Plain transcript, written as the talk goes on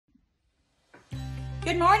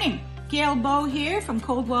Good morning. Gail Bowe here from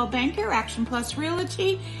Coldwell Banker, Action Plus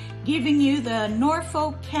Realty, giving you the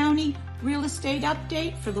Norfolk County real estate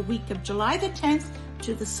update for the week of July the 10th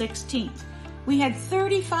to the 16th. We had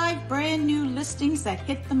 35 brand new listings that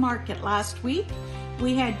hit the market last week.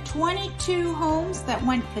 We had 22 homes that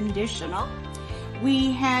went conditional.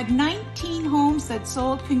 We had 19 homes that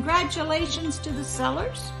sold. Congratulations to the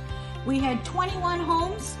sellers. We had 21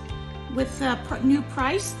 homes with a new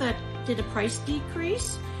price that did a price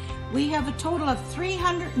decrease. We have a total of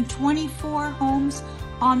 324 homes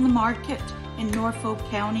on the market in Norfolk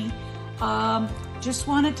County. Just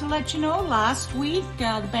wanted to let you know, last week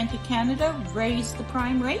the Bank of Canada raised the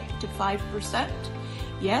prime rate to 5%.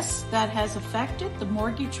 Yes, that has affected the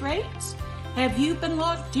mortgage rates. Have you been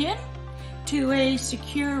locked in to a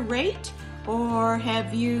secure rate, or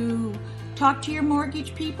have you talked to your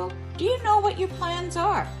mortgage people? Do you know what your plans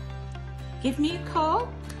are? Give me a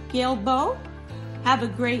call, Gail Bowe. Have a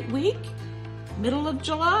great week. Middle of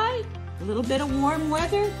July, a little bit of warm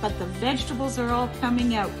weather, but the vegetables are all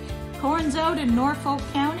coming out. Corn's out in Norfolk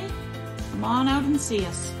County. Come on out and see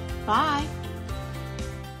us. Bye.